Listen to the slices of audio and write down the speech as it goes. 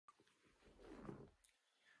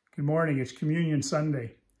Good morning. It's Communion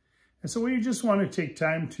Sunday. And so we just want to take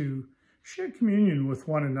time to share communion with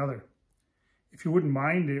one another. If you wouldn't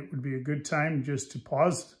mind, it would be a good time just to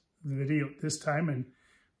pause the video at this time and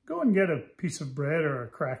go and get a piece of bread or a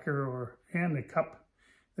cracker and a cup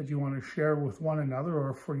that you want to share with one another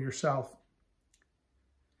or for yourself.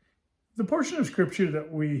 The portion of scripture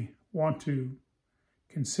that we want to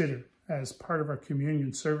consider as part of our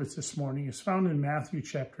communion service this morning is found in Matthew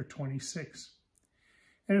chapter 26.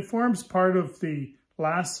 And it forms part of the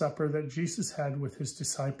Last Supper that Jesus had with his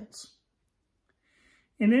disciples.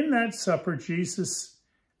 And in that supper, Jesus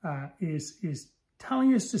is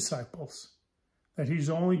telling his disciples that he's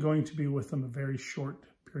only going to be with them a very short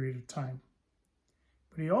period of time.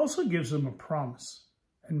 But he also gives them a promise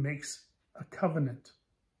and makes a covenant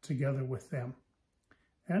together with them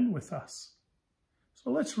and with us.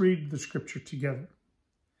 So let's read the scripture together.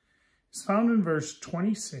 It's found in verse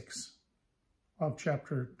 26 of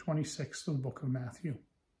chapter 26 of the book of Matthew.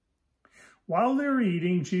 While they were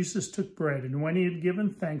eating, Jesus took bread, and when he had given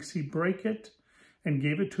thanks, he brake it and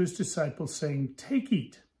gave it to his disciples, saying, "Take,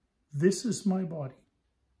 eat, this is my body."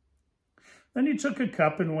 Then he took a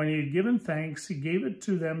cup, and when he had given thanks, he gave it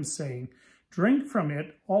to them, saying, "Drink from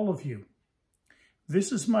it, all of you.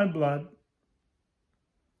 This is my blood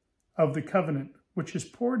of the covenant, which is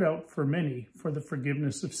poured out for many for the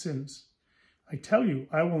forgiveness of sins. I tell you,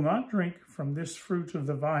 I will not drink from this fruit of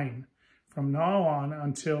the vine from now on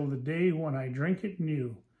until the day when I drink it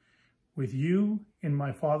new with you in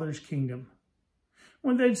my Father's kingdom."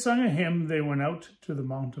 When they'd sung a hymn, they went out to the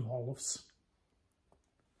Mount of Olives.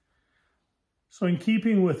 So in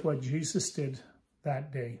keeping with what Jesus did that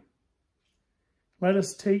day, let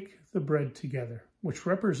us take the bread together, which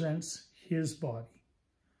represents his body,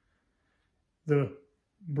 the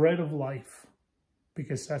bread of life,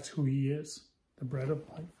 because that's who he is. The bread of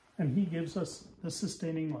life, and he gives us the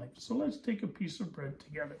sustaining life. So let's take a piece of bread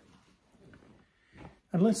together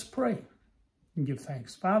and let's pray and give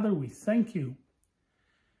thanks. Father, we thank you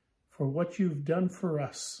for what you've done for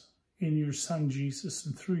us in your Son Jesus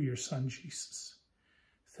and through your Son Jesus.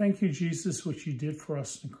 Thank you, Jesus, what you did for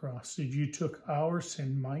us on the cross. That you took our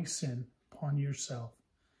sin, my sin, upon yourself.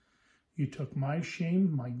 You took my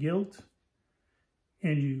shame, my guilt,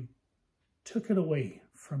 and you took it away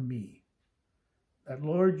from me. That,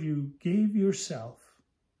 Lord, you gave yourself,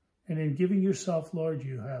 and in giving yourself, Lord,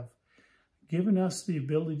 you have given us the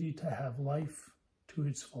ability to have life to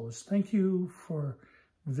its fullest. Thank you for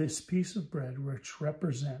this piece of bread, which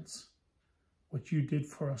represents what you did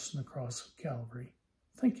for us on the cross of Calvary.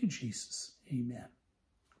 Thank you, Jesus. Amen.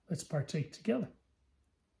 Let's partake together.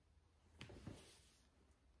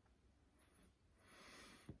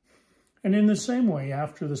 And in the same way,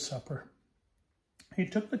 after the supper, he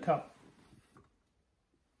took the cup,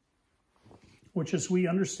 which, as we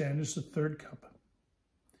understand, is the third cup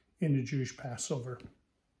in the Jewish Passover.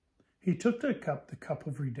 He took the cup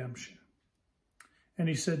of redemption, and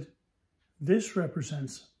he said, "This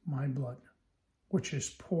represents my blood, which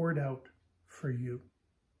is poured out for you,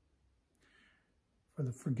 for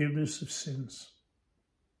the forgiveness of sins."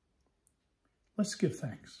 Let's give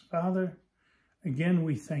thanks. Father, again,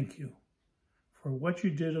 we thank you for what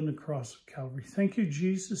you did on the cross of Calvary. Thank you,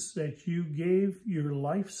 Jesus, that you gave your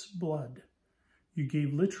life's blood. You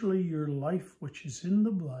gave literally your life, which is in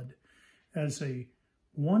the blood, as a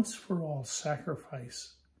once-for-all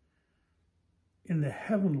sacrifice in the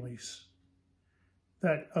heavenlies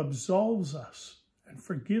that absolves us and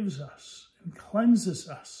forgives us and cleanses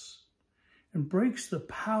us and breaks the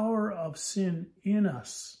power of sin in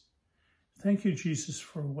us. Thank you, Jesus,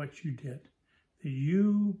 for what you did, that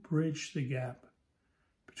you bridged the gap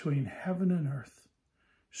between heaven and earth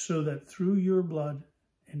so that through your blood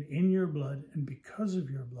and in your blood, and because of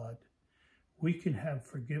your blood, we can have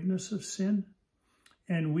forgiveness of sin,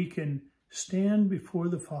 and we can stand before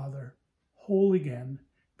the Father whole again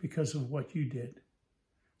because of what you did.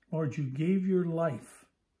 Lord, you gave your life,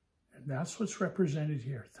 and that's what's represented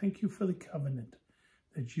here. Thank you for the covenant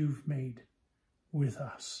that you've made with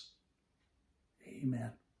us.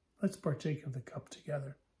 Amen. Let's partake of the cup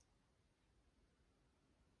together.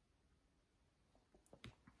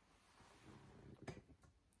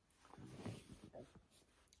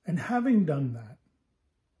 And having done that,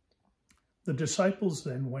 the disciples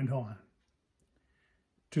then went on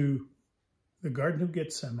to the Garden of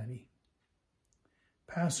Gethsemane,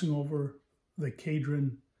 passing over the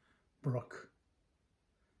Kedron Brook,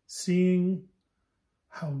 seeing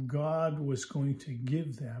how God was going to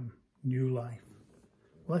give them new life.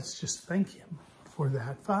 Let's just thank him for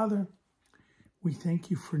that. Father, we thank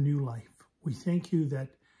you for new life. We thank you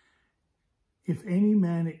that if any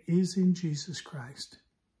man is in Jesus Christ,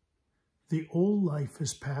 The old life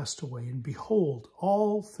has passed away, and behold,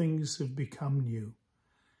 all things have become new.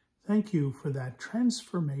 Thank you for that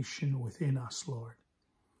transformation within us, Lord.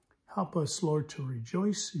 Help us, Lord, to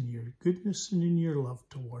rejoice in your goodness and in your love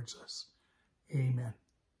towards us. Amen.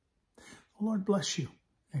 The Lord bless you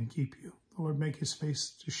and keep you. The Lord make his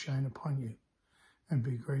face to shine upon you and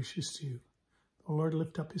be gracious to you. The Lord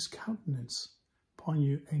lift up his countenance upon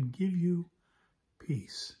you and give you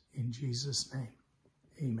peace. In Jesus' name,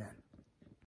 amen.